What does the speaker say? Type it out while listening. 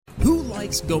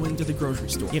likes going to the grocery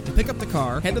store. You have to pick up the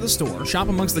car, head to the store, shop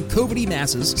amongst the COVID-y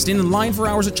masses, stand in line for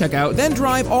hours at checkout, then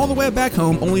drive all the way back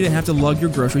home only to have to lug your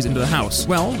groceries into the house.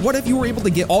 Well, what if you were able to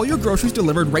get all your groceries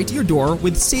delivered right to your door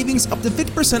with savings up to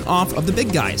 50% off of the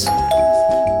big guys?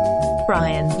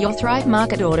 Brian, your Thrive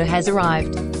Market order has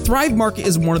arrived. Thrive Market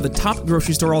is one of the top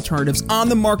grocery store alternatives on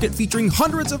the market, featuring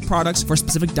hundreds of products for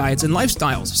specific diets and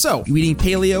lifestyles. So, you eating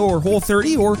paleo or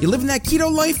Whole30, or you living that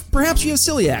keto life? Perhaps you have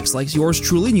celiacs like yours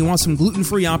truly and you want some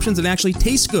gluten-free options that actually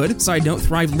taste good. Side note,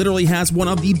 Thrive literally has one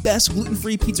of the best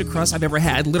gluten-free pizza crusts I've ever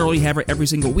had. Literally have it every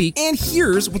single week. And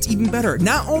here's what's even better.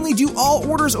 Not only do all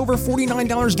orders over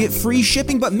 $49 get free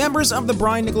shipping, but members of the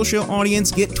Brian Nichols Show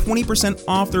audience get 20%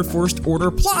 off their first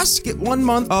order, plus get 1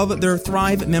 month of their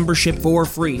Thrive membership for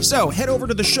free. So head over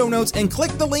to the show notes and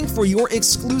click the link for your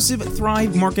exclusive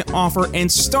Thrive Market offer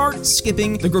and start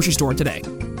skipping the grocery store today.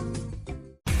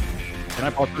 Can I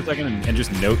pause for a second and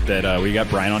just note that we got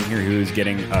Brian on here who's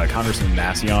getting Congressman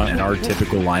Massey on, and our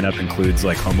typical lineup includes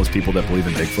like homeless people that believe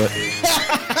in Bigfoot.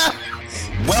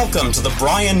 Welcome to the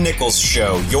Brian Nichols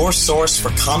Show, your source for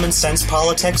common sense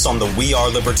politics on the We Are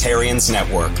Libertarians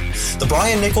Network. The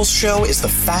Brian Nichols Show is the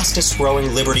fastest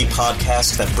growing liberty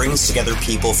podcast that brings together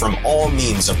people from all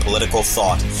means of political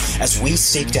thought as we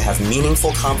seek to have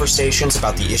meaningful conversations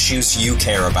about the issues you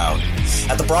care about.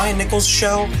 At the Brian Nichols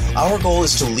Show, our goal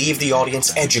is to leave the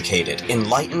audience educated,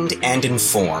 enlightened, and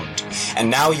informed.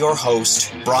 And now your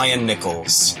host, Brian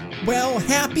Nichols. Well,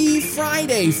 happy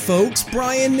Friday, folks.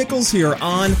 Brian Nichols here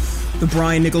on The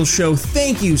Brian Nichols Show.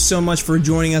 Thank you so much for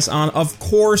joining us on, of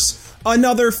course,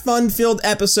 another fun-filled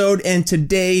episode. And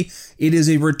today, it is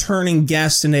a returning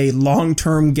guest and a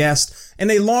long-term guest and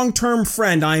a long-term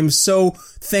friend. I am so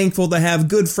thankful to have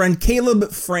good friend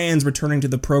Caleb Franz returning to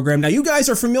the program. Now, you guys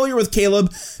are familiar with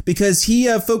Caleb because he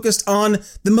focused on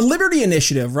the Liberty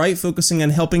Initiative, right? Focusing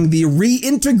on helping the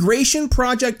reintegration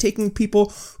project, taking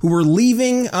people who were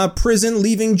leaving prison,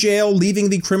 leaving jail, leaving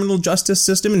the criminal justice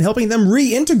system, and helping them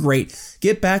reintegrate,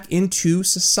 get back into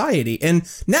society. And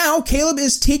now Caleb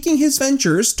is taking his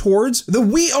ventures towards the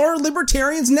We Are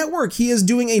Libertarians Network. He is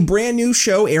doing a brand new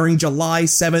show airing July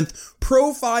 7th,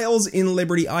 Profiles in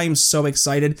Liberty. I am so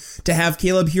excited to have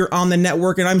Caleb here on the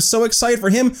network, and I'm so excited for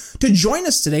him to join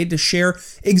us today to share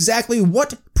exactly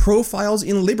what Profiles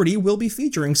in Liberty will be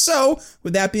featuring. So,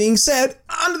 with that being said,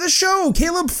 on to the show.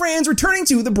 Caleb Franz returning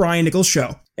to the Brian Nichols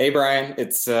Show. Hey, Brian.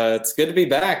 It's good to be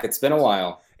back. It's been a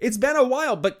while. It's been a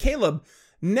while, but Caleb,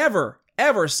 never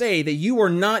ever say that you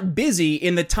are not busy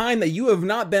in the time that you have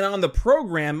not been on the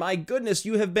program. My goodness,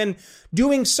 you have been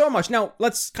doing so much. Now,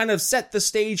 let's kind of set the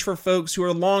stage for folks who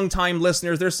are longtime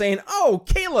listeners. They're saying, oh,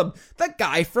 Caleb, the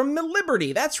guy from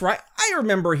Liberty. That's right. I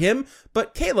remember him.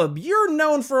 But Caleb, you're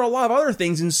known for a lot of other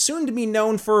things and soon to be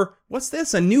known for, what's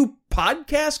this, a new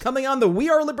podcast coming on the We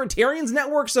Are Libertarians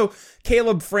Network? So,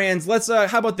 Caleb Franz, let's,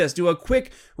 how about this? Do a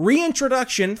quick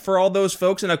reintroduction for all those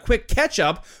folks and a quick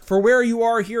catch-up for where you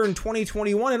are here in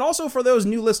 2021, and also for those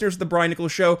new listeners to the Brian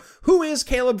Nichols Show. Who is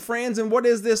Caleb Franz, and what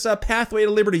is this pathway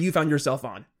to liberty you found yourself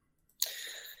on?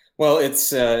 Well,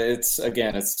 it's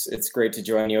great to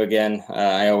join you again.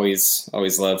 I always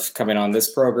love coming on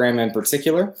this program in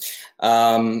particular.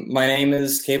 My name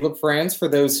is Caleb Franz. For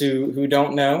those who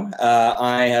don't know,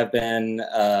 I have been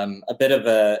a bit of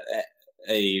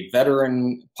a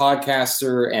veteran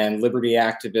podcaster and liberty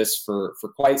activist for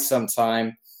quite some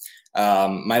time.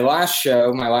 My last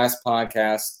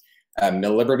podcast,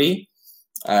 Liberty.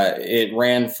 It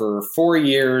ran for 4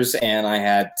 years and I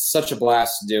had such a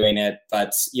blast doing it.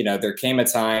 But, there came a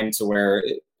time to where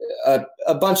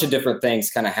a bunch of different things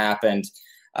kind of happened.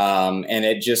 And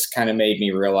it just kind of made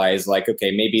me realize like, okay,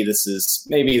 maybe this is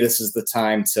the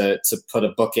time to put a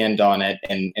bookend on it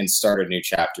and start a new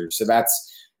chapter. So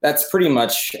that's pretty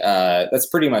much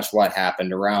what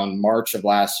happened around March of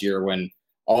last year when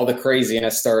all the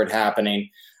craziness started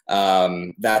happening.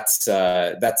 That's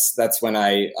when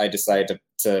I decided to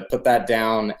put that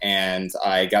down, and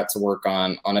I got to work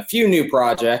on a few new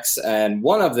projects. And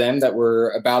one of them that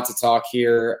we're about to talk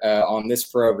here on this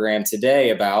program today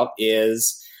about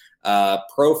is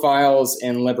Profiles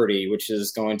in Liberty, which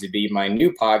is going to be my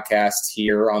new podcast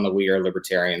here on the We Are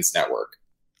Libertarians Network.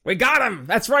 We got him.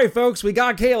 That's right, folks. We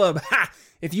got Caleb. Ha!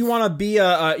 If you want to be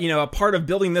a part of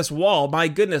building this wall, my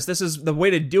goodness, this is the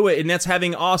way to do it. And that's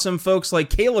having awesome folks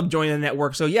like Caleb join the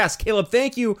network. So yes, Caleb,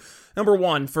 thank you number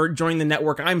one, for joining the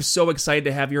network. I'm so excited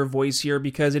to have your voice here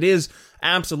because it is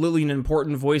absolutely an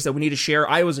important voice that we need to share.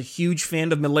 I was a huge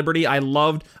fan of Liberty. I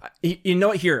loved, you know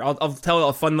what, here, I'll tell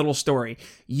a fun little story.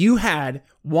 You had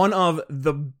one of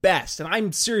the best, and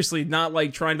I'm seriously not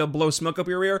like trying to blow smoke up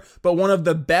your ear, but one of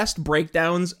the best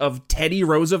breakdowns of Teddy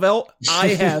Roosevelt I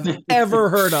have ever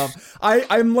heard of.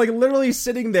 I'm like literally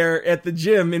sitting there at the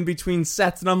gym in between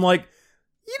sets, and I'm like,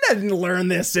 you didn't learn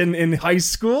this in high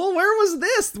school. Where was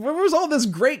this? Where was all this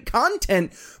great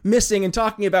content missing and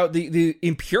talking about the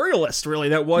imperialist, really,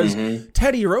 that was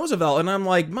Teddy Roosevelt? And I'm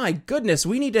like, my goodness,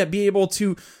 we need to be able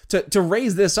to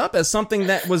raise this up as something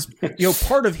that was,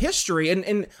 part of history.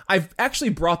 And I've actually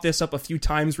brought this up a few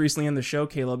times recently on the show,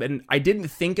 Caleb, and I didn't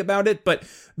think about it, but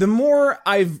the more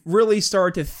I've really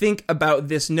started to think about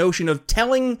this notion of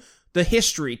telling the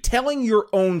history, telling your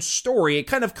own story, it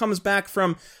kind of comes back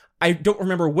from, I don't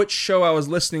remember which show I was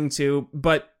listening to,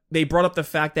 but they brought up the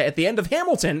fact that at the end of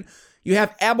Hamilton, you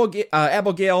have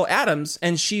Abigail Adams,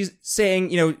 and she's saying,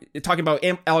 talking about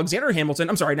Alexander Hamilton.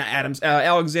 I'm sorry, not Adams.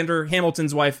 Alexander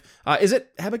Hamilton's wife. Is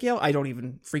it Abigail? I don't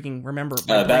even freaking remember.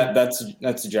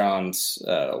 That's John's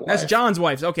wife. That's John's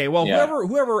wife. Okay, well, yeah.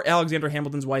 whoever Alexander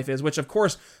Hamilton's wife is, which of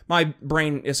course my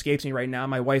brain escapes me right now.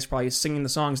 My wife's probably singing the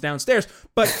songs downstairs.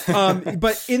 But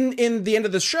but in the end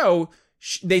of the show,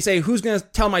 they say, who's going to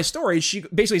tell my story? She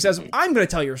basically says, I'm going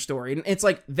to tell your story. And it's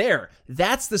like,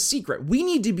 that's the secret. We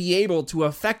need to be able to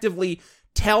effectively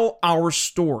tell our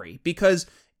story, because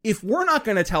if we're not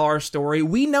going to tell our story,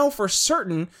 we know for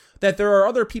certain that there are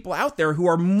other people out there who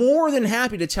are more than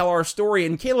happy to tell our story.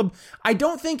 And Caleb, I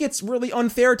don't think it's really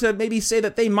unfair to maybe say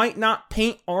that they might not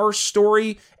paint our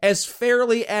story as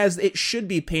fairly as it should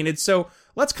be painted. So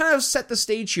let's kind of set the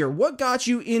stage here. What got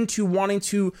you into wanting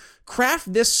to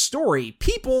craft this story,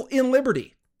 People in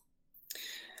Liberty?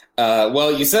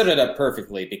 Well, you set it up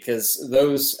perfectly, because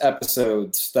those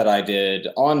episodes that I did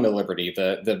on Liberty,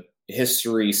 the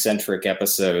history-centric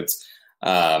episodes,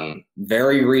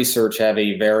 very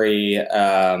research-heavy,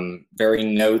 very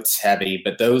notes-heavy,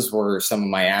 but those were some of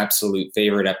my absolute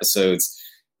favorite episodes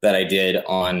that I did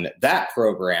on that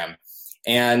program.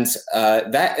 And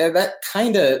that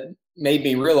kind of made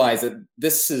me realize that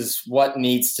this is what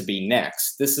needs to be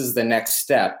next. This is the next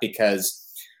step, because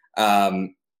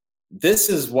this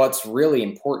is what's really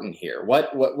important here.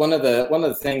 What one of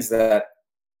the things that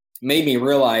made me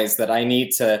realize that I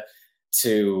need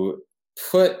to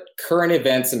put current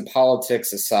events and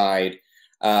politics aside,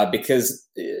 because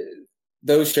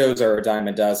those shows are a dime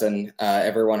a dozen.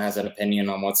 Everyone has an opinion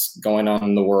on what's going on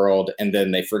in the world, and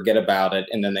then they forget about it,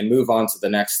 and then they move on to the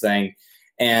next thing.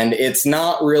 And it's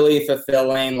not really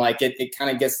fulfilling. Like it kind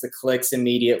of gets the clicks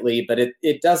immediately, but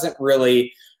it doesn't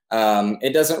really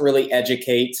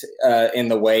educate in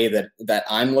the way that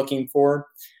I'm looking for.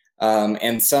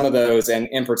 And some of those, and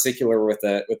in particular with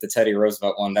the Teddy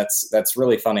Roosevelt one, that's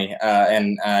really funny.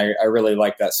 And I really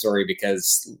like that story,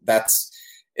 because that's,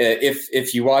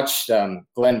 if you watched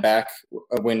Glenn Beck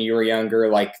when you were younger,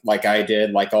 like I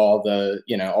did, like all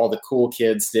the cool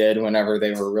kids did whenever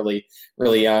they were really,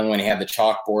 really young, when he had the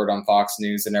chalkboard on Fox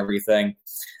News and everything,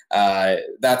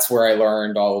 that's where I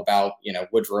learned all about,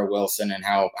 Woodrow Wilson, and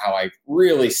how I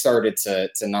really started to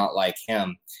not like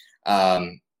him.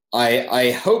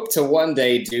 I hope to one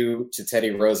day do to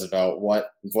Teddy Roosevelt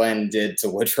what Glenn did to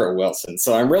Woodrow Wilson.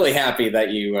 So I'm really happy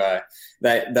that you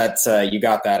you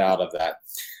got that out of that.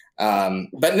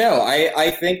 But no,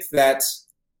 I think that,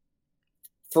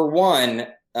 for one,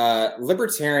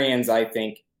 libertarians, I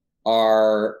think,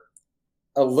 are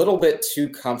a little bit too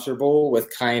comfortable with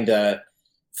kind of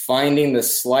finding the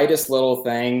slightest little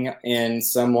thing in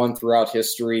someone throughout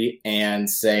history and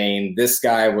saying this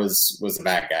guy was a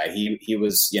bad guy. He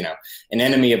was, an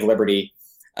enemy of liberty.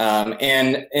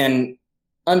 And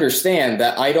understand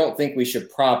that I don't think we should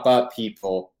prop up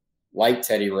people like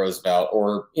Teddy Roosevelt,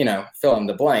 or, fill in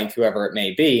the blank, whoever it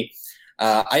may be.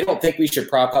 I don't think we should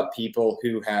prop up people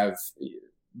who have,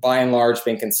 by and large,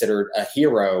 been considered a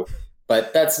hero,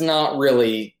 but that's not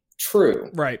really true.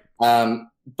 Right.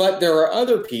 But there are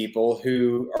other people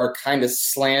who are kind of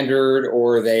slandered,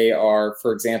 or they are,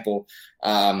 for example,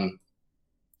 the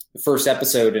first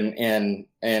episode in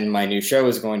my new show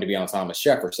is going to be on Thomas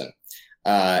Jefferson.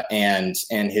 And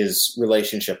his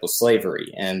relationship with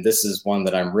slavery. And this is one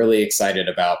that I'm really excited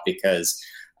about, because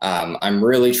I'm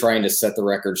really trying to set the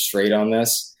record straight on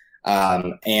this.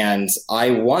 And I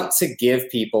want to give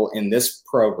people in this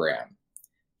program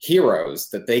heroes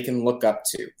that they can look up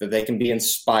to, that they can be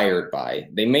inspired by.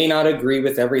 They may not agree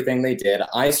with everything they did.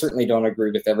 I certainly don't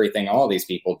agree with everything all these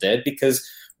people did, because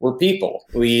we're people.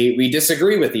 We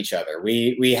disagree with each other.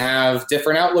 We have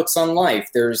different outlooks on life.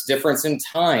 There's difference in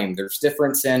time. There's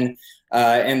difference in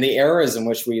the eras in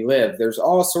which we live. There's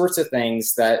all sorts of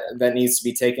things that needs to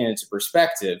be taken into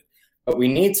perspective. But we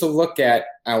need to look at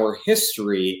our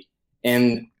history,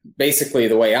 and basically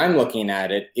the way I'm looking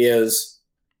at it is,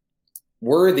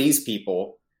 were these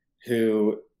people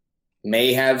who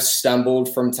may have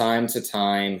stumbled from time to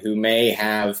time, who may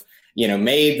have,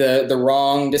 made the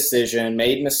wrong decision,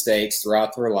 made mistakes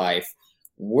throughout their life,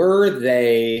 were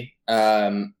they,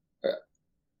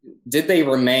 did they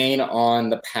remain on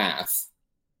the path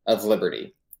of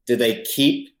liberty? Did they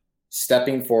keep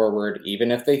stepping forward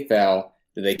even if they fell?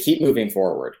 Did they keep moving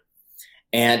forward?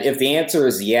 And if the answer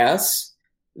is yes,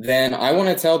 then I want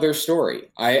to tell their story.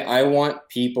 I want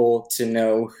people to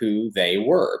know who they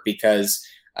were, because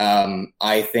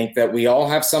I think that we all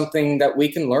have something that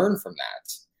we can learn from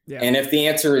that. Yeah. And if the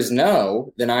answer is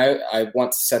no, then I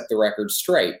want to set the record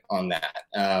straight on that.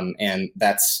 And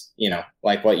that's,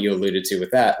 like what you alluded to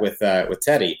with that, with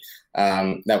Teddy.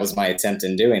 That was my attempt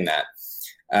in doing that.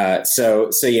 So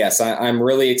yes, I'm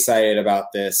really excited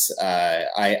about this.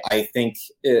 I think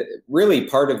really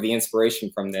part of the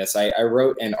inspiration from this, I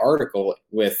wrote an article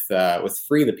with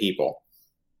Free the People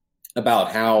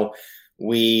about how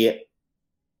we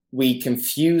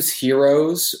confuse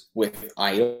heroes with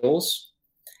idols.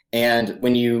 And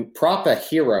when you prop a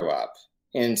hero up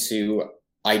into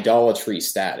idolatry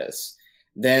status,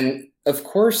 then of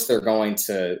course they're going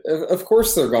to,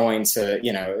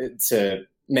 to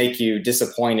make you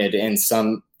disappointed in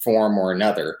some form or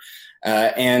another.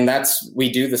 And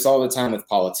we do this all the time with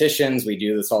politicians. We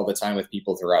do this all the time with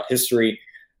people throughout history.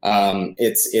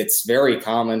 It's very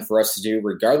common for us to do,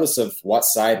 regardless of what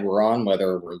side we're on,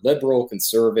 whether we're liberal,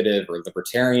 conservative, or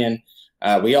libertarian.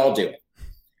 We all do it.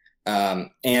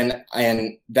 And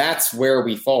that's where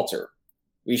we falter.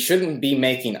 We shouldn't be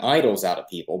making idols out of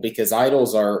people, because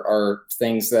idols are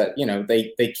things that,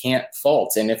 they can't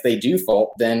fault. And if they do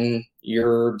fault, then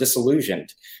you're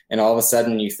disillusioned. And all of a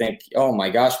sudden you think, oh my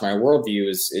gosh, my worldview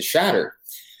is shattered.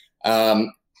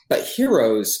 But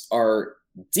heroes are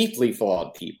deeply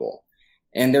flawed people.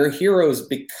 And they're heroes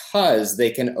because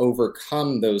they can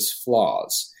overcome those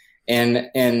flaws. And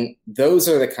those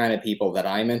are the kind of people that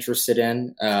I'm interested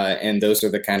in, and those are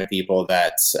the kind of people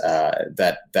that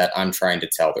I'm trying to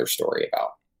tell their story about.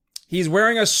 He's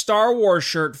wearing a Star Wars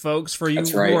shirt, folks, for you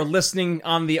who are listening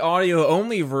on the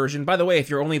audio-only version. By the way, if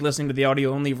you're only listening to the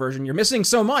audio-only version, you're missing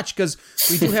so much, because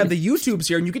we do have the YouTubes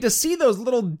here, and you get to see those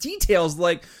little details,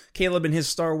 like Caleb in his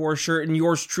Star Wars shirt, and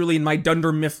yours truly in my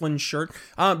Dunder Mifflin shirt.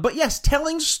 But yes,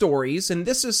 telling stories, and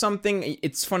this is something,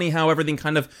 it's funny how everything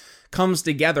kind of comes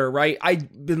together, right?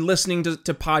 I've been listening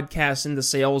to podcasts in the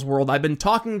sales world. I've been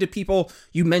talking to people.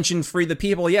 You mentioned Free the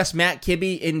People. Yes, Matt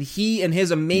Kibbe, and he and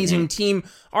his amazing team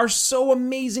are so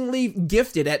amazingly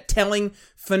gifted at telling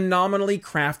phenomenally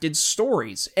crafted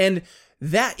stories. And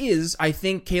that is, I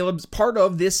think, Caleb's part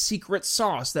of this secret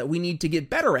sauce that we need to get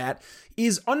better at,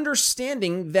 is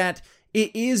understanding that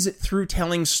it is through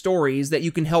telling stories that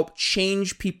you can help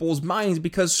change people's minds,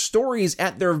 because stories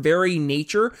at their very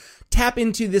nature tap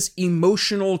into this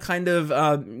emotional kind of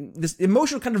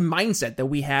mindset that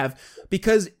we have,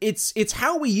 because it's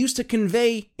how we used to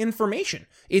convey information.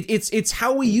 It's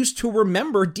how we used to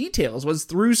remember details, was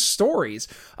through stories.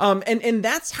 And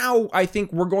that's how I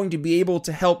think we're going to be able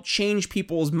to help change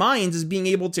people's minds, is being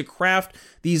able to craft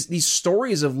these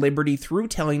stories of liberty through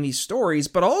telling these stories,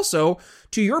 but also,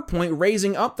 to your point,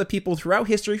 raising up the people throughout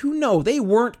history who know they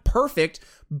weren't perfect,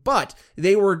 but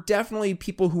they were definitely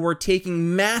people who were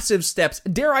taking massive steps,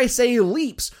 dare I say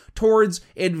leaps, towards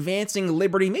advancing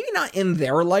liberty, maybe not in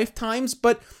their lifetimes,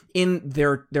 but in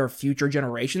their future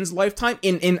generations' lifetime,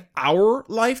 in our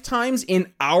lifetimes,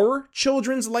 in our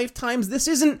children's lifetimes. This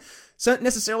isn't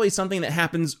necessarily something that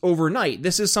happens overnight.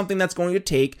 This is something that's going to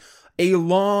take a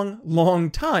long, long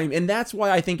time. And that's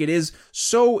why I think it is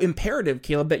so imperative,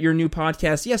 Caleb, that your new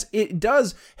podcast, yes, it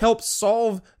does help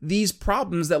solve these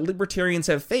problems that libertarians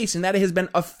have faced, and that it has been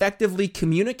effectively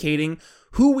communicating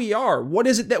who we are. What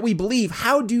is it that we believe?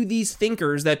 How do these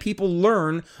thinkers that people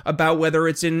learn about, whether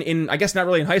it's in I guess not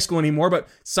really in high school anymore, but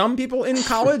some people in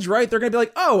college, right? They're going to be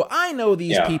like, oh, I know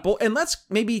these people. And let's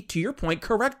maybe, to your point,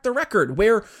 correct the record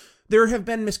where there have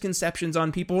been misconceptions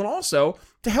on people, and also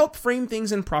to help frame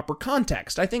things in proper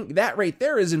context. I think that right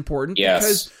there is important,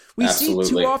 because we see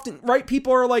too often, right?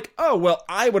 People are like, oh, well,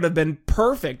 I would have been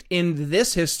perfect in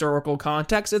this historical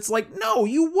context. It's like, no,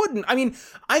 you wouldn't. I mean,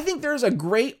 I think there's a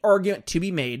great argument to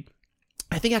be made.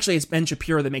 I think actually it's Ben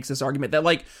Shapiro that makes this argument that,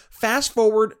 like, fast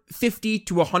forward 50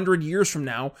 to 100 years from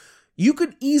now, you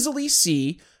could easily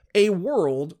see a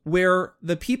world where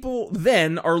the people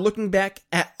then are looking back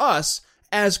at us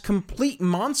as complete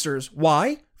monsters.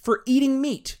 Why? For eating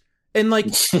meat. And like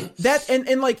that,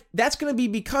 and like that's going to be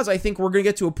because I think we're going to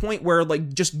get to a point where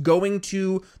like just going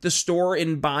to the store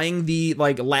and buying the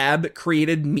like lab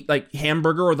created meat, like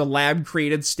hamburger or the lab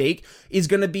created steak is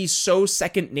going to be so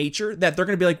second nature that they're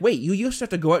going to be like, wait, you used to have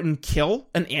to go out and kill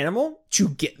an animal to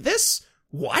get this?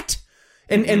 What?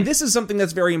 And this is something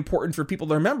that's very important for people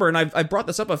to remember. And I've brought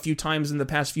this up a few times in the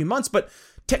past few months, but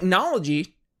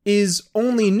technology is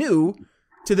only new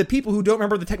to the people who don't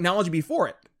remember the technology before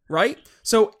it. Right?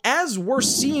 So as we're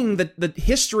seeing the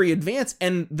history advance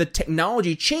and the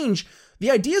technology change,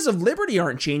 the ideas of liberty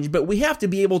aren't changed, but we have to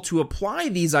be able to apply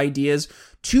these ideas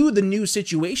to the new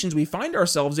situations we find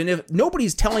ourselves in. If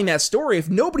nobody's telling that story, if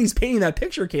nobody's painting that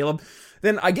picture, Caleb,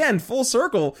 then again, full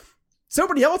circle,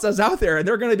 somebody else is out there and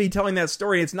they're going to be telling that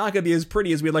story. It's not going to be as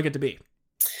pretty as we'd like it to be.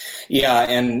 Yeah.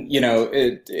 And,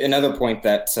 another point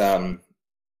that,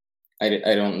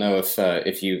 I don't know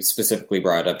if you specifically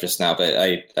brought it up just now, but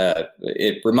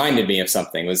it reminded me of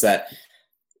something, was that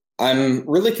I'm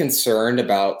really concerned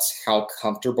about how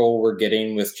comfortable we're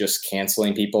getting with just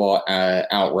canceling people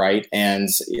outright. And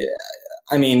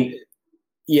I mean,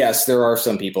 yes, there are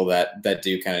some people that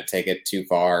do kind of take it too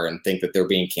far and think that they're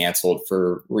being canceled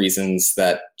for reasons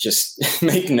that just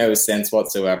make no sense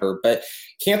whatsoever. But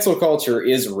cancel culture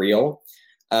is real.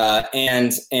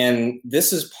 And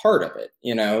this is part of it,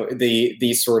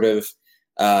 the sort of,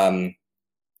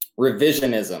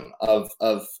 revisionism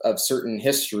of certain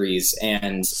histories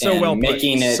and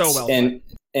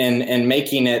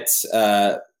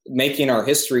making our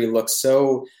history look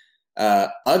so,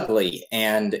 ugly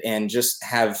and just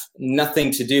have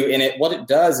nothing to do. And what it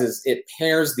does is it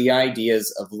pairs the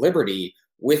ideas of liberty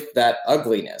with that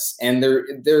ugliness. And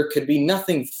there could be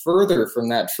nothing further from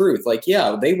that truth. Like,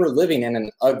 yeah, they were living in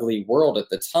an ugly world at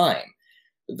the time.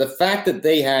 The fact that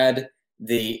they had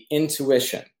the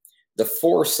intuition, the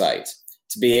foresight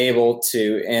to be able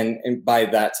to, and by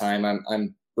that time,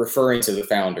 I'm referring to the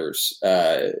founders.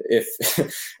 If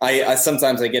I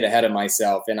sometimes I get ahead of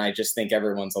myself and I just think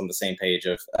everyone's on the same page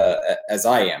as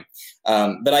I am.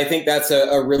 But I think that's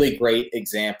a really great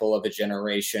example of a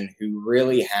generation who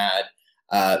really had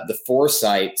the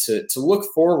foresight to look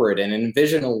forward and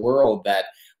envision a world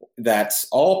that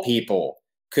all people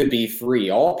could be free,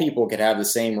 all people could have the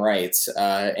same rights,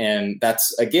 and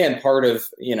that's again part of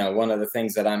one of the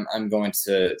things that I'm going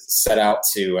to set out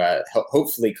to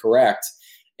hopefully correct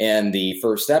in the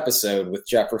first episode with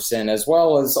Jefferson, as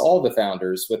well as all the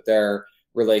founders with their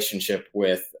relationship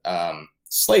with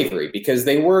slavery, because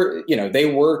they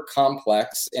were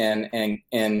complex and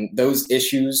those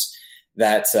issues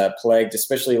that plagued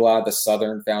especially a lot of the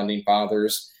Southern founding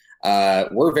fathers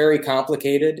were very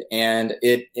complicated, and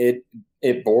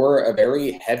it bore a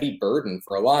very heavy burden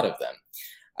for a lot of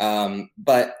them.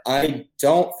 But I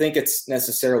don't think it's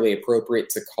necessarily appropriate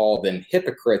to call them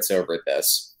hypocrites over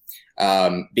this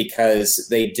because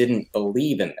they didn't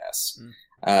believe in this.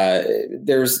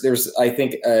 There's I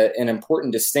think an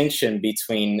important distinction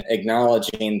between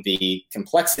acknowledging the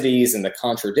complexities and the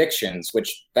contradictions,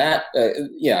 which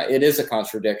it is a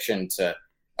contradiction to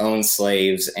own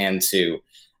slaves and to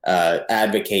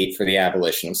advocate for the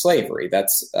abolition of slavery.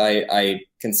 I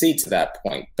concede to that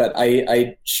point, but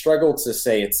I struggle to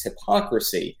say it's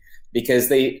hypocrisy because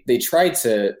they tried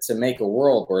to make a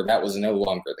world where that was no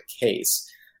longer the case.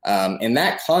 And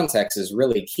that context is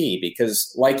really key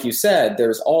because, like you said,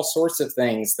 there's all sorts of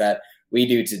things that we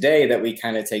do today that we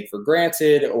kind of take for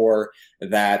granted, or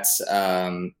that,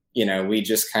 we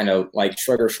just kind of like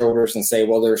shrug our shoulders and say,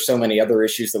 well, there's so many other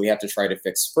issues that we have to try to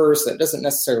fix first. That doesn't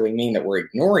necessarily mean that we're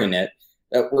ignoring it,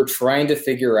 that we're trying to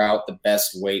figure out the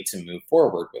best way to move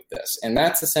forward with this. And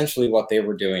that's essentially what they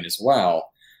were doing as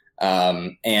well.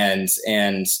 And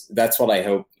that's what I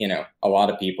hope, a lot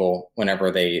of people,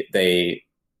 whenever they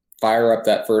fire up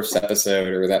that first episode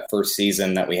or that first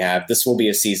season that we have, this will be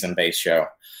a season-based show.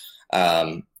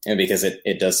 And because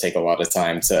it does take a lot of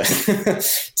time to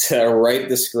to write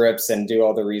the scripts and do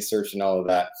all the research and all of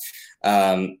that.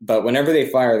 But whenever they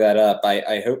fire that up,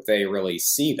 I hope they really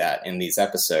see that in these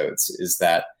episodes, is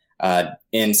that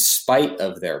in spite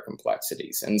of their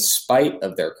complexities, in spite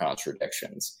of their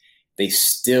contradictions, they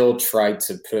still tried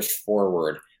to push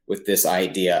forward with this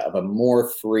idea of a more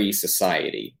free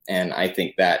society. And I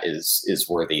think that is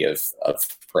worthy of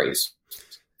praise.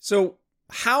 So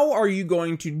how are you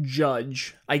going to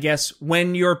judge, I guess,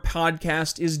 when your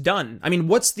podcast is done? I mean,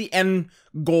 what's the end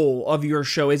goal of your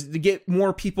show? Is it to get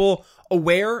more people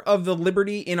aware of the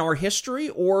liberty in our history,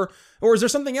 or is there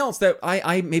something else that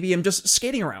I maybe am just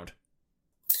skating around?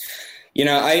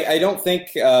 I don't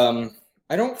think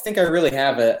I really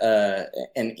have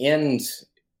an end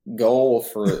goal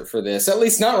for this, at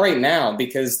least not right now,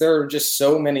 because there are just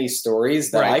so many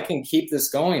stories that I can keep this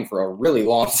going for a really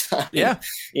long time. Yeah.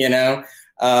 And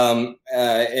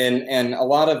a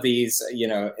lot of these,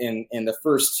 in the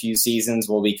first few seasons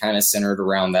will be kind of centered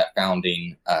around that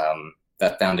founding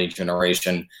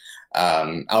generation.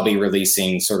 I'll be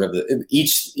releasing sort of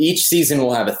each season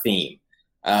will have a theme.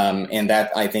 And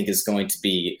that I think is going to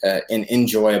be an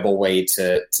enjoyable way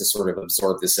to sort of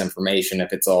absorb this information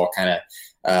if it's all kind of,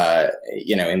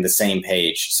 in the same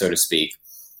page, so to speak.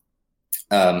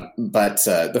 But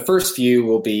the first few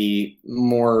will be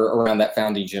more around that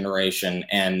founding generation.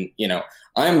 And,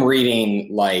 I'm reading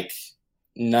like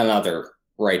none other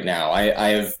right now. I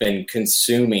have been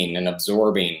consuming and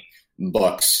absorbing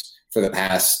books for the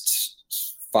past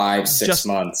 5-6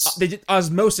 months. They did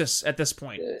osmosis at this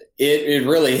point. It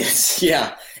really is.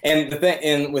 Yeah.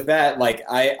 And with that, like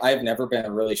I've never been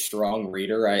a really strong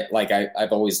reader.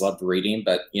 I've always loved reading,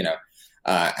 but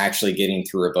actually getting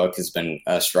through a book has been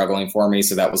struggling for me.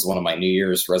 So that was one of my New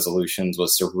Year's resolutions,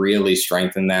 was to really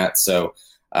strengthen that. So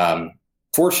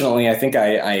fortunately, I think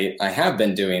I have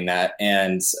been doing that,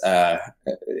 and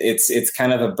it's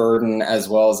kind of a burden as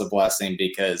well as a blessing,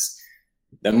 because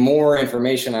the more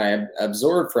information I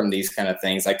absorb from these kind of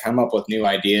things, I come up with new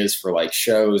ideas for like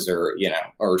shows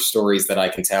or stories that I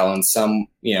can tell in some,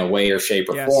 way or shape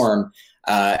or form.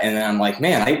 And then I'm like,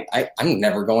 man, I'm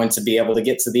never going to be able to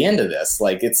get to the end of this.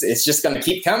 Like it's just going to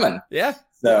keep coming. Yeah.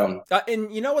 So,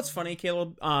 and you know, what's funny,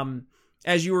 Caleb,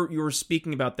 as you were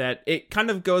speaking about that, it kind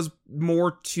of goes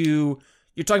more to,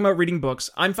 you're talking about reading books.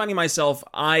 I'm finding myself,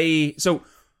 so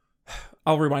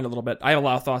I'll rewind a little bit. I have a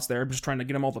lot of thoughts there. I'm just trying to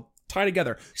get them all to tie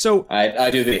together. So I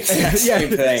do the exact same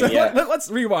thing. So let's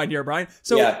rewind here, Brian.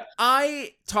 So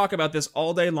I talk about this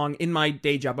all day long in my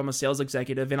day job. I'm a sales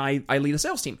executive, and I lead a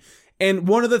sales team. And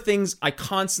one of the things I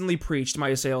constantly preach to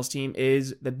my sales team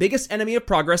is the biggest enemy of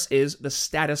progress is the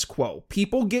status quo.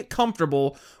 People get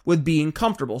comfortable with being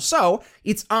comfortable. So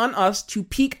it's on us to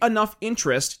pique enough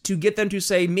interest to get them to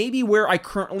say, maybe where I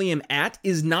currently am at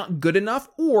is not good enough,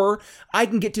 or I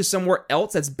can get to somewhere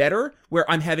else that's better, where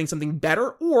I'm having something better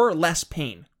or less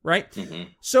pain, right? Mm-hmm.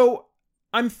 So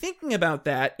I'm thinking about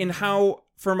that and how,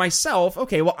 for myself,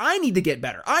 okay, well, I need to get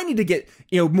better. I need to get,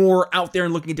 more out there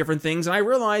and looking at different things. And I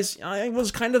realized I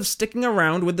was kind of sticking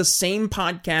around with the same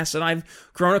podcasts that I've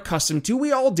grown accustomed to.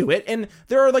 We all do it. And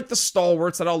there are like the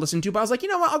stalwarts that I'll listen to. But I was like, you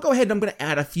know what? I'll go ahead and I'm going to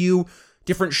add a few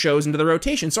different shows into the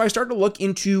rotation. So I started to look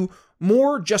into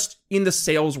more just in the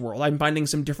sales world. I'm finding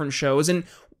some different shows. And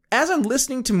as I'm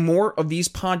listening to more of these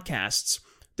podcasts,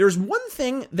 there's one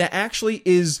thing that actually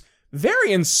is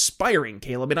very inspiring,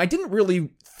 Caleb. And I didn't really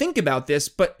think about this,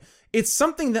 but it's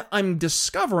something that I'm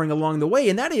discovering along the way,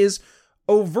 and that is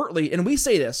overtly, and we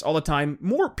say this all the time,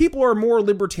 more people are more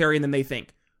libertarian than they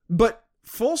think. But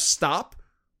full stop,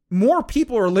 more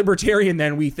people are libertarian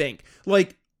than we think.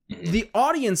 Like, the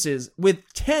audiences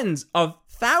with tens of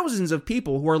thousands of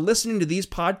people who are listening to these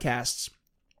podcasts,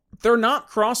 they're not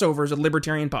crossovers of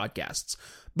libertarian podcasts.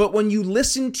 But when you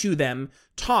listen to them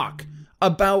talk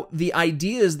about the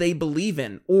ideas they believe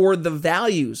in, or the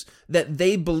values that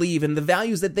they believe in, the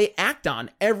values that they act on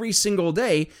every single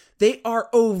day, they are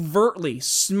overtly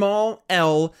small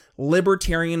L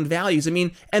libertarian values. I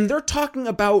mean, and they're talking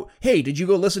about, hey, did you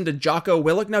go listen to Jocko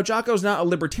Willink? Now, Jocko's not a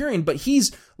libertarian, but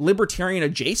he's libertarian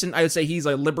adjacent. I would say he's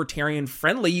a libertarian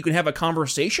friendly. You can have a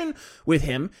conversation with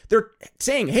him. They're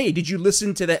saying, hey, did you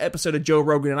listen to that episode of Joe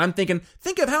Rogan? And I'm thinking,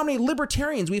 think of how many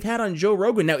libertarians we've had on Joe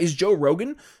Rogan. Now, is Joe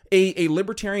Rogan a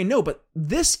libertarian? No, but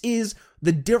this is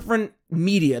the different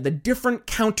media, the different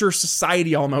counter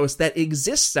society almost that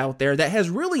exists out there that has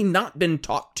really not been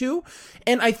talked to.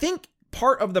 And I think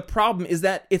part of the problem is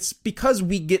that it's because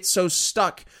we get so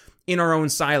stuck in our own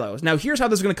silos. Now, here's how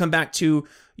this is going to come back to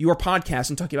your podcast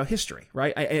and talking about history,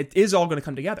 right? It is all going to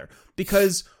come together,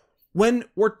 because when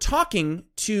we're talking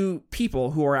to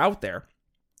people who are out there,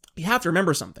 you have to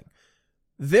remember something.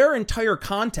 Their entire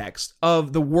context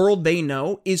of the world they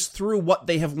know is through what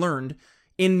they have learned,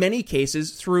 in many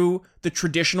cases through the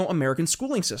traditional American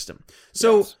schooling system.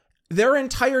 So their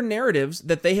entire narratives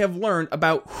that they have learned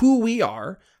about who we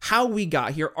are, how we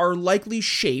got here, are likely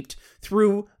shaped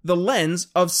through the lens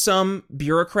of some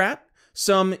bureaucrat,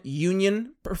 some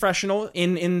union professional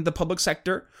in the public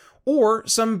sector, or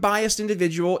some biased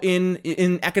individual in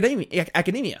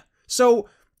academia. So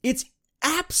it's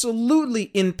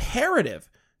absolutely imperative,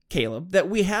 Caleb, that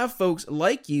we have folks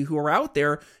like you who are out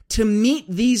there to meet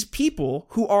these people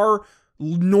who are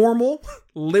normal,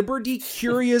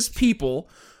 liberty-curious people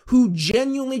who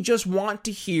genuinely just want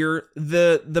to hear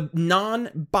the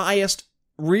non-biased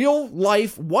real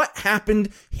life, what happened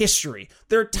history.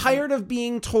 They're tired of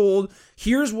being told,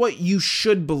 here's what you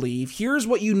should believe, here's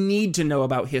what you need to know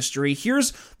about history,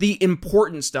 here's the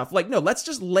important stuff. Like, no, let's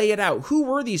just lay it out. Who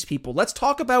were these people? Let's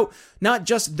talk about not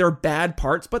just their bad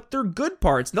parts, but their good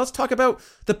parts. Let's talk about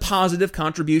the positive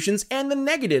contributions and the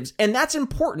negatives. And that's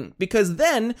important, because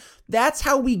then that's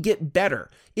how we get better.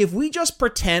 If we just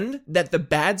pretend that the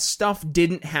bad stuff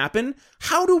didn't happen,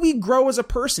 how do we grow as a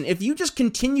person? If you just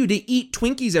continue to eat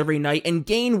Twinkies every night and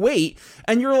gain weight,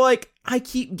 and you're like, I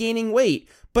keep gaining weight,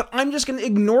 but I'm just going to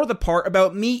ignore the part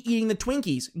about me eating the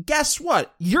Twinkies. Guess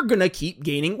what? You're going to keep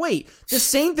gaining weight. The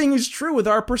same thing is true with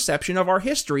our perception of our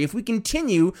history. If we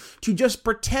continue to just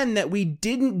pretend that we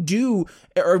didn't do,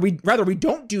 or we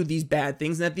don't do these bad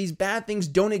things, and that these bad things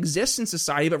don't exist in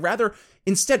society, but rather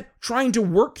instead trying to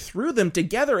work through them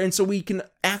together, and so we can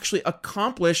actually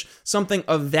accomplish something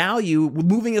of value,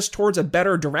 moving us towards a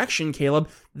better direction, Caleb,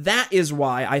 that is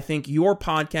why I think your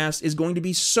podcast is going to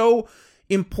be so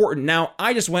important. Now,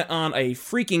 I just went on a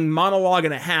freaking monologue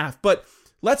and a half, but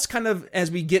let's kind of,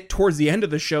 as we get towards the end of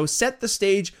the show, set the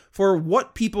stage for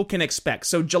what people can expect.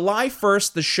 So July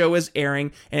 1st, the show is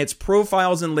airing, and it's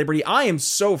Profiles in Liberty. I am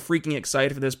so freaking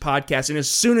excited for this podcast, and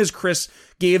as soon as Chris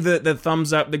gave the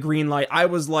thumbs up, the green light, I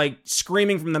was like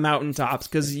screaming from the mountaintops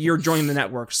because you're joining the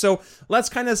network. So let's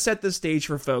kind of set the stage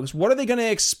for folks. What are they going to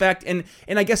expect? And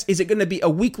I guess, is it going to be a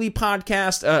weekly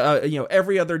podcast,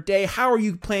 every other day? How are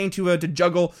you planning to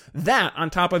juggle that on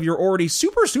top of your already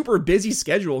super, super busy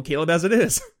schedule, Caleb, as it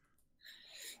is?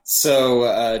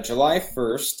 So July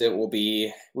 1st, it will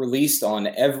be released on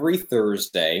every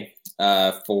Thursday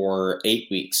for 8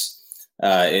 weeks.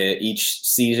 Each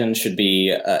season should be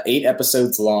 8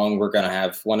 episodes long. We're going to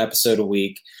have 1 episode a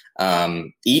week.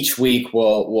 Each week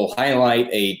we'll highlight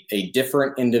a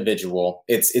different individual.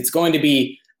 It's going to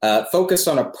be focused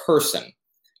on a person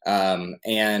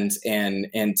and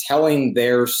telling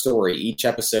their story. Each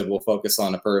episode will focus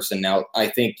on a person. Now, I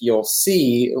think you'll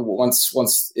see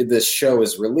once this show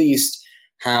is released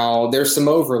how there's some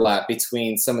overlap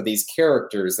between some of these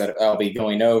characters that I'll be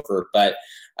going over, but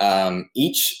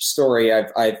each story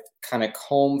I've kind of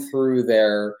combed through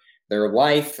their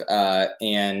life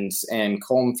and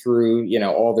combed through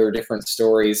all their different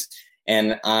stories,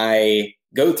 and I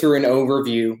go through an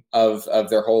overview of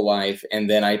their whole life, and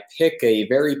then I pick a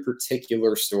very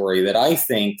particular story that I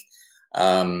think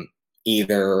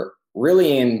either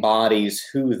really embodies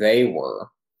who they were,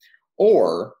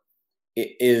 or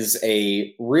it is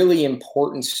a really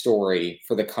important story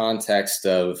for the context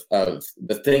of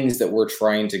the things that we're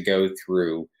trying to go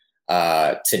through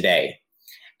today.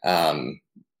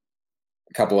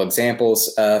 A couple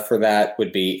examples for that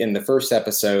would be in the first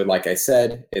episode, like I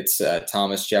said, it's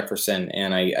Thomas Jefferson,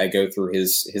 and I go through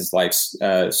his life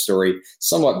story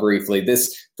somewhat briefly.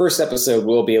 This first episode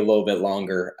will be a little bit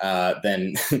longer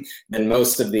than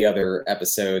most of the other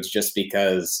episodes, just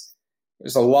because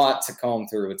there's a lot to comb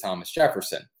through with Thomas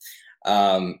Jefferson.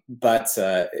 But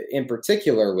in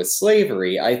particular with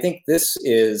slavery, I think this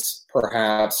is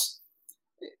perhaps,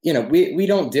 we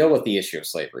don't deal with the issue of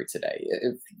slavery today.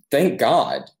 Thank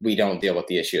God we don't deal with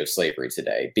the issue of slavery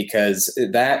today, because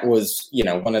that was,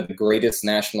 one of the greatest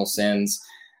national sins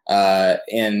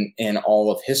in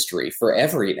all of history for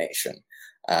every nation.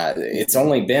 It's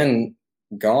only been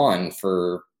gone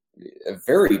for a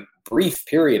very brief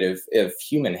period of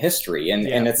human history,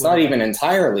 and it's not even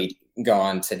entirely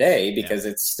gone today, because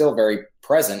it's still very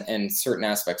present in certain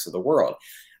aspects of the world.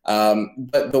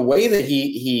 But the way that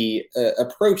he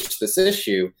approached this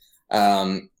issue,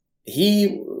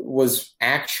 he was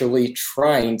actually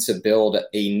trying to build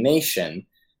a nation.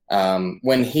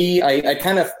 When I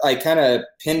kind of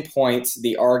pinpoint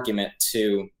the argument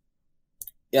to,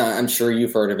 I'm sure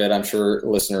you've heard of it. I'm sure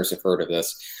listeners have heard of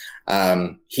this.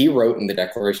 He wrote in the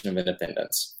Declaration of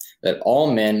Independence that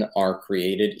all men are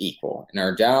created equal and are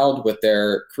endowed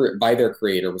by their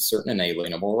creator with certain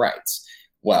inalienable rights.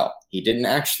 Well, he didn't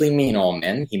actually mean all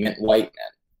men. He meant white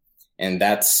men. And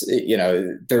that's,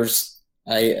 there's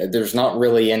not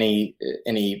really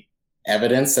any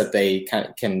evidence that they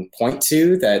can point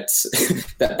to that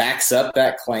backs up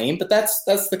that claim, but that's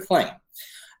the claim.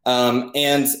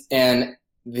 And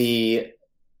the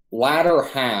latter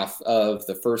half of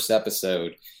the first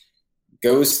episode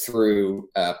goes through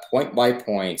point by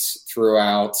point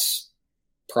throughout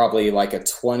probably like a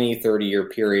 20-30 year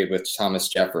period with Thomas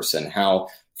Jefferson, how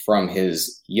from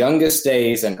his youngest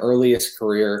days and earliest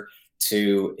career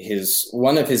to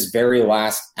one of his very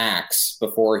last acts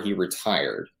before he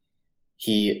retired,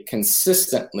 he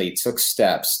consistently took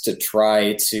steps to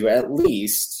try to at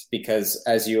least because,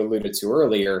 as you alluded to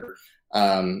earlier,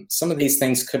 some of these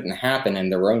things couldn't happen in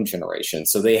their own generation.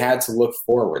 So they had to look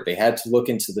forward. They had to look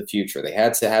into the future. They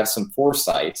had to have some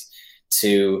foresight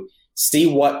to see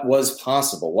what was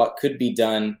possible, what could be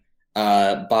done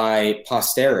by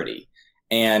posterity.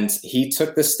 And he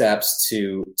took the steps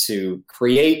to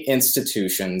create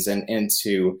institutions and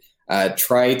to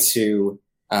try to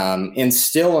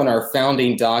instill in our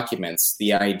founding documents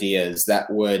the ideas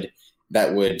that would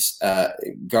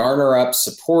garner up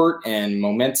support and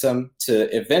momentum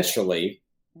to eventually,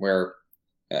 where,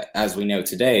 as we know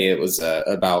today, it was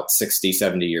about 60,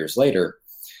 70 years later,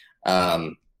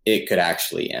 it could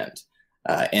actually end.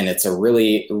 And it's a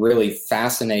really, really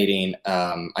fascinating.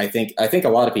 I think a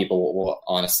lot of people will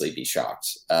honestly be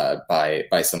shocked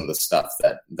by some of the stuff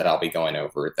that I'll be going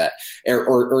over, that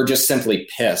or just simply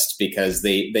pissed because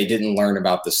they didn't learn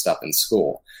about this stuff in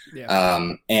school.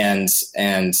 Yeah. And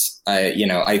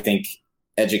I think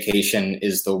education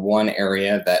is the one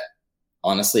area that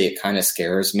honestly it kind of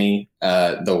scares me,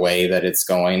 the way that it's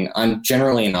going. I'm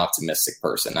generally an optimistic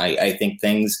person. I think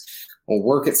things will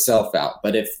work itself out.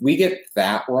 But if we get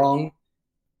that wrong,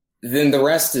 then the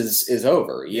rest is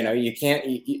over. You can't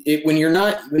when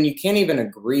you can't even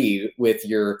agree with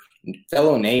your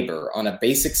fellow neighbor on a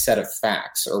basic set of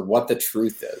facts or what the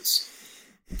truth is.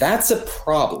 That's a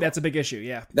problem. That's a big issue.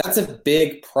 Yeah, that's a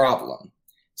big problem.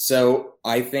 So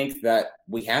I think that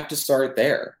we have to start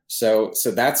there. So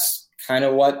that's kind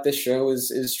of what the show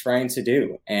is trying to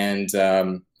do, and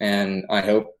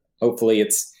I hopefully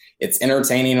it's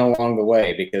entertaining along the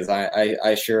way, because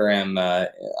I sure am.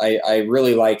 I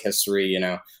really like history.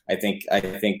 I think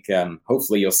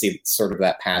hopefully you'll see sort of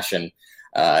that passion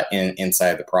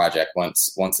inside the project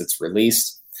once it's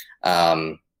released.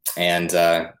 Tune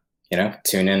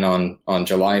in on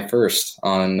July 1st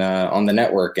on the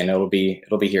network, and it'll be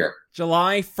here.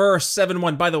 July 1st,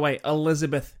 7/1. By the way,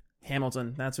 Elizabeth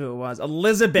Hamilton, that's who it was.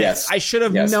 Elizabeth. Yes. I should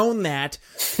have known that.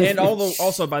 And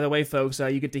also, by the way, folks,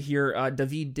 you get to hear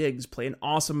David Diggs play an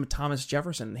awesome Thomas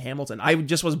Jefferson Hamilton. I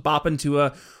just was bopping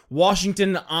to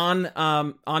Washington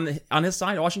on his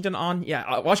side. Washington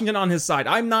on his side.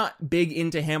 I'm not big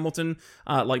into Hamilton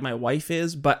like my wife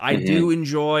is, but I do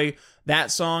enjoy that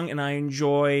song, and I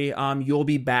enjoy You'll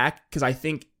Be Back, because I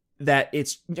think that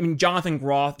Jonathan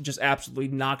Groff just absolutely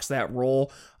knocks that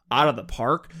role out of the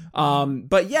park.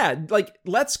 But yeah,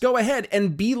 let's go ahead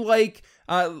and be like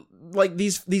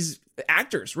these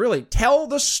actors. Really tell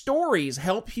the stories,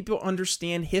 help people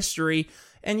understand history.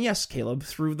 And yes, Caleb,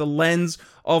 through the lens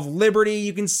of liberty.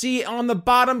 You can see on the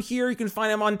bottom here, you can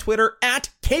find him on Twitter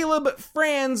at Caleb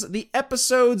Franz. The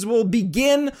episodes will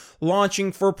begin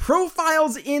launching for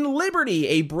Profiles in Liberty,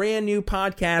 a brand new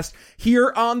podcast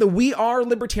here on the We Are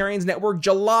Libertarians Network,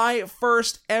 July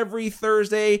 1st, every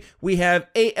Thursday. We have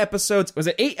 8 episodes. Was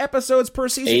it 8 episodes per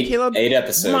season, Caleb? 8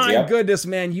 episodes, My goodness,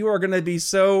 man, you are going to be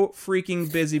so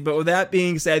freaking busy. But with that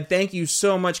being said, thank you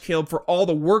so much, Caleb, for all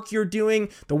the work you're doing,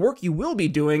 the work you will be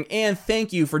doing, and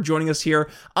thank you for joining us here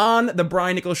on The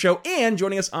Brian Nichols Show and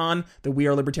joining us on the We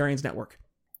Are Libertarians Network.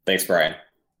 Thanks, Brian.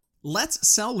 Let's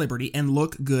sell liberty and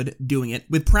look good doing it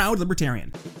with Proud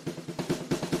Libertarian.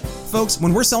 Folks,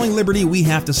 when we're selling liberty, we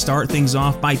have to start things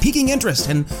off by piquing interest.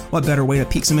 And what better way to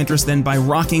pique some interest than by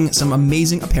rocking some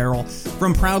amazing apparel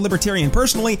from Proud Libertarian?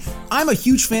 Personally, I'm a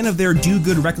huge fan of their Do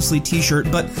Good Recklessly t-shirt,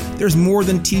 but there's more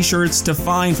than t-shirts to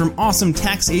find, from awesome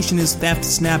Taxation is Theft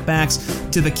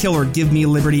snapbacks to the killer Give Me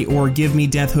Liberty or Give Me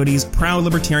Death hoodies. Proud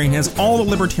Libertarian has all the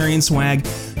libertarian swag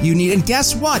you need. And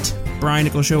guess what? Brian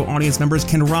Nichols Show audience members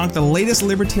can rock the latest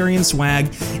libertarian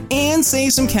swag and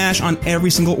save some cash on every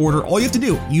single order. All you have to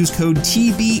do, use code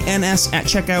TBNS at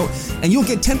checkout, and you'll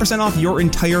get 10% off your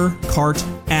entire cart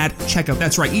at checkout.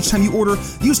 That's right. Each time you order,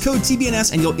 use code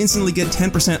TBNS, and you'll instantly get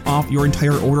 10% off your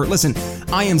entire order. Listen,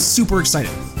 I am super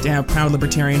excited to have Proud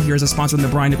Libertarian here as a sponsor of the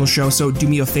Brian Nichols Show, so do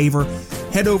me a favor.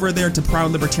 Head over there to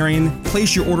Proud Libertarian,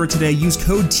 place your order today, use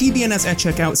code TBNS at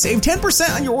checkout, save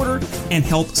 10% on your order, and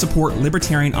help support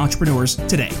libertarian entrepreneurs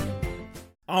today.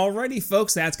 Alrighty,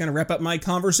 folks, that's going to wrap up my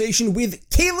conversation with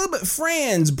Caleb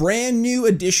Franz, brand new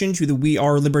addition to the We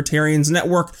Are Libertarians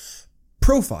Network,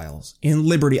 Profiles in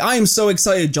Liberty. I am so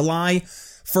excited. July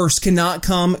 1st cannot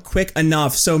come quick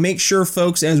enough. So make sure,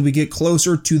 folks, as we get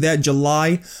closer to that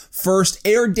July 1st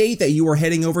air date, that you are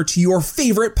heading over to your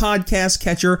favorite podcast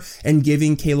catcher and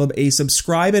giving Caleb a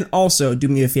subscribe. And also, do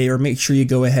me a favor, make sure you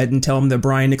go ahead and tell him that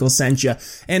Brian Nichols sent you.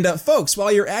 And folks,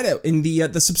 while you're at it, in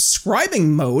the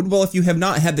subscribing mode, well, if you have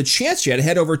not had the chance yet,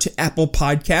 head over to Apple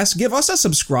Podcasts, give us a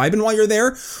subscribe. And while you're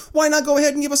there, why not go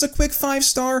ahead and give us a quick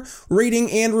 5-star rating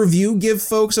and review? Give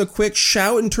folks a quick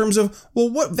shout in terms of, well,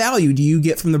 what value do you get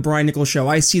get from the Brian Nichols Show.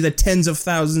 I see the tens of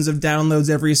thousands of downloads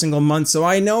every single month, so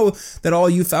I know that all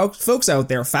you folks out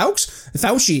there,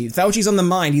 Fauci's on the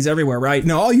mind, he's everywhere, right?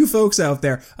 No, all you folks out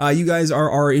there, you guys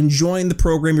are enjoying the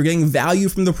program, you're getting value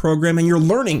from the program, and you're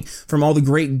learning from all the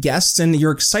great guests, and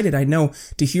you're excited, I know,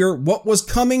 to hear what was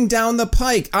coming down the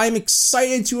pike. I'm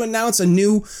excited to announce a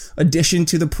new addition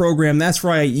to the program. That's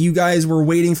right, you guys were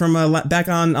waiting from back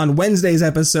on Wednesday's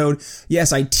episode.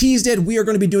 Yes, I teased it. We are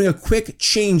going to be doing a quick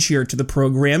change here to the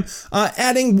program,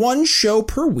 adding one show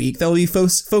per week that will be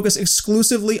focused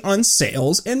exclusively on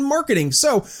sales and marketing.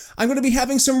 So I'm going to be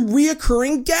having some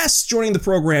reoccurring guests joining the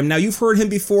program. Now, you've heard him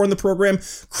before in the program,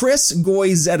 Chris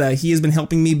Goizetta. He has been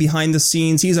helping me behind the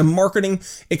scenes. He's a marketing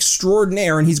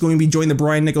extraordinaire, and he's going to be joining the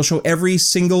Brian Nichols Show every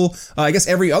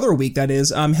other week, that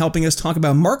is, helping us talk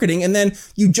about marketing. And then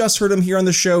you just heard him here on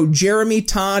the show, Jeremy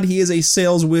Todd. He is a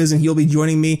sales whiz, and he'll be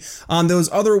joining me on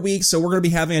those other weeks. So we're going to be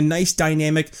having a nice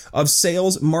dynamic of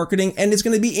sales, marketing, and it's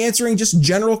going to be answering just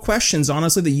general questions,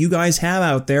 honestly, that you guys have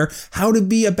out there. How to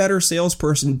be a better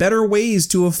salesperson, better ways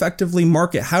to effectively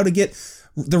market, how to get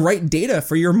the right data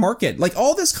for your market, like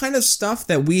all this kind of stuff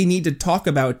that we need to talk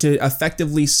about to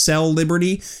effectively sell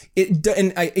Liberty.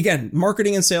 Again,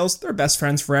 marketing and sales, they're best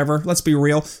friends forever. Let's be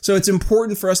real. So it's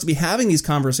important for us to be having these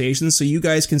conversations so you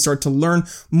guys can start to learn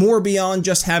more beyond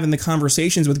just having the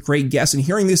conversations with great guests and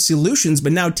hearing these solutions,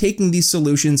 but now taking these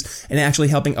solutions and actually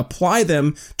helping apply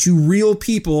them to real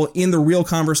people in the real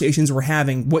conversations we're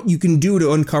having, what you can do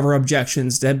to uncover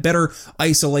objections, to better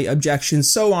isolate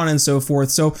objections, so on and so forth.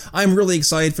 So I'm really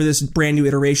excited for this brand new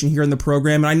iteration here in the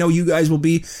program, and I know you guys will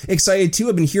be excited too.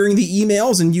 I've been hearing the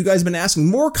emails, and you guys have been asking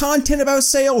more content about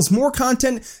sales, more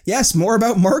content, yes, more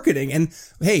about marketing. And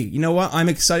hey, you know what? I'm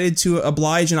excited to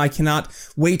oblige, and I cannot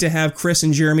wait to have Chris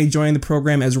and Jeremy join the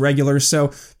program as regulars.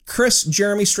 So Chris,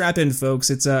 Jeremy, strap in, folks.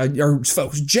 It's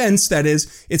gents, that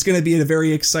is. It's going to be a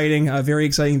very exciting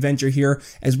venture here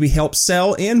as we help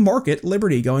sell and market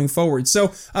Liberty going forward.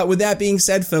 So, with that being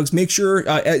said, folks, make sure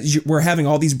we're having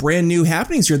all these brand new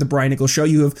happenings here at the Brian Nichols Show.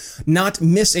 You have not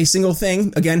missed a single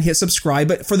thing. Again, hit subscribe.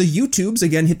 But for the YouTubes,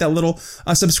 again, hit that little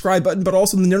subscribe button, but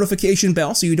also the notification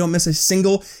bell so you don't miss a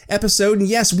single episode. And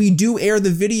yes, we do air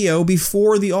the video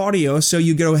before the audio, so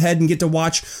you go ahead and get to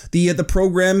watch the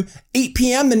program 8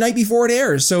 p.m. the night before it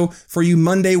airs. So for you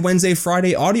Monday, Wednesday,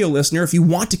 Friday audio listener, if you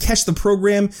want to catch the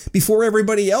program before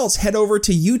everybody else, head over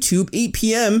to YouTube 8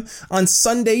 p.m. on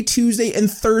Sunday, Tuesday, and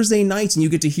Thursday nights, and you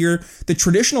get to hear the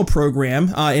traditional program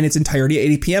in its entirety at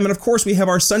 8 p.m. And of course, we have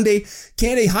our Sunday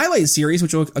Candidate Highlight series,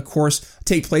 which will, of course,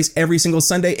 take place every single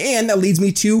Sunday. And that leads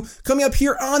me to coming up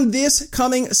here on this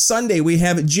coming Sunday, we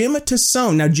have Jim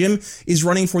Tassone. Now, Jim is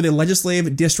running for the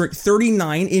Legislative District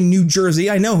 39 in New Jersey.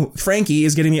 I know Frankie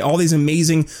is getting me all these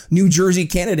amazing New Jersey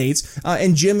candidates,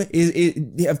 and Jim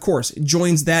is of course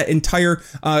joins that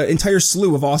entire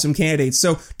slew of awesome candidates.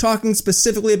 So talking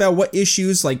specifically about what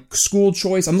issues like school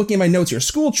choice, I'm looking at my notes here,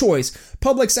 school choice,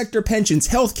 public sector pensions,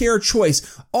 healthcare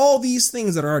choice, all these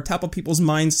things that are on top of people's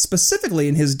minds, specifically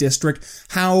in his district,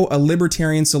 how a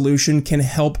libertarian solution can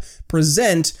help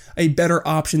present a better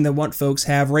option than what folks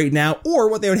have right now, or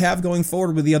what they would have going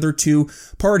forward with the other two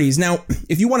parties. Now,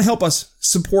 if you want to help us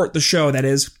support the show, that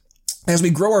is, as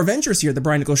we grow our ventures here at the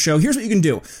Brian Nichols Show, here's what you can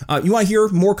do. You want to hear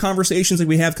more conversations like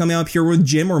we have coming up here with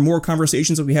Jim, or more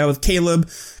conversations that we have with Caleb,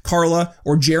 Carla,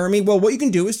 or Jeremy? Well, what you can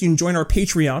do is you can join our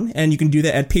Patreon, and you can do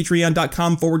that at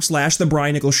patreon.com/The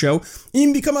Brian Nichols Show. And you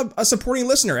can become a supporting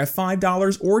listener at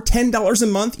 $5 or $10 a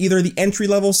month, either the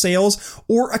entry-level sales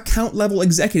or account-level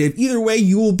executive. Either way,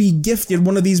 you will be gifted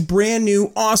one of these brand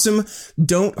new, awesome,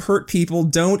 don't hurt people,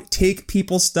 don't take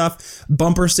people's stuff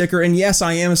bumper sticker. And yes,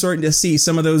 I am starting to see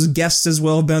some of those guests as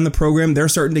well have been on the program. They're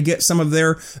starting to get some of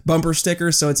their bumper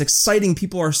stickers, so it's exciting.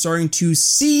 People are starting to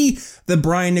see the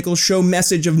Brian Nichols Show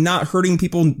message of not hurting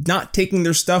people, not taking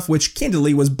their stuff, which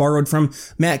candidly was borrowed from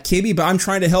Matt Kibbe, but I'm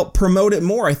trying to help promote it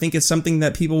more. I think it's something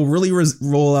that people really will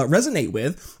resonate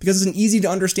with, because it's an easy to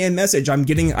understand message.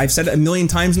 I've said it a million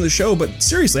times in the show, but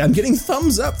seriously, I'm getting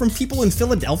thumbs up from people in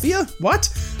Philadelphia. What?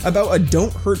 About a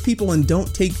don't hurt people and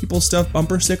don't take people's stuff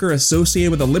bumper sticker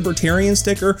associated with a libertarian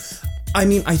sticker. I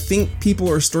mean, I think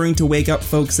people are starting to wake up,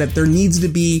 folks, that there needs to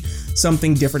be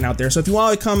something different out there. So if you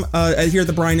want to come here at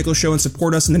the Brian Nichols Show and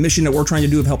support us in the mission that we're trying to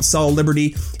do of help sell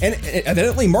liberty and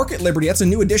evidently market liberty, that's a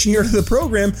new addition here to the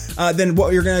program, then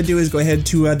what you're going to do is go ahead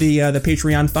to the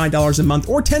Patreon, $5 a month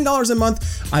or $10 a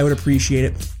month. I would appreciate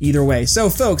it either way. So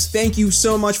folks, thank you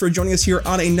so much for joining us here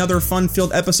on another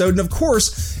fun-filled episode, and of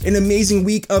course, an amazing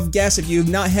week of guests. If you have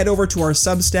not head over to our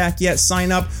Substack yet,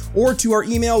 sign up, or to our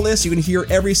email list. You can hear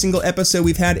every single episode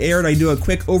we've had aired. I do a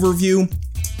quick overview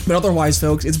But otherwise,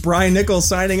 folks, it's Brian Nichols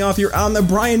signing off here on The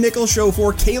Brian Nichols Show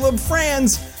for Caleb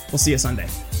Franz. We'll see you Sunday.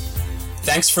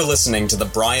 Thanks for listening to The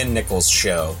Brian Nichols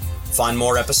Show. Find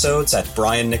more episodes at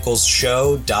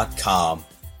briannicholsshow.com.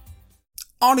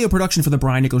 Audio production for The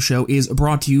Brian Nichols Show is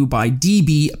brought to you by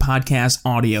DB Podcast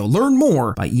Audio. Learn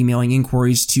more by emailing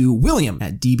inquiries to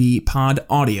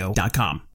william@dbpodaudio.com.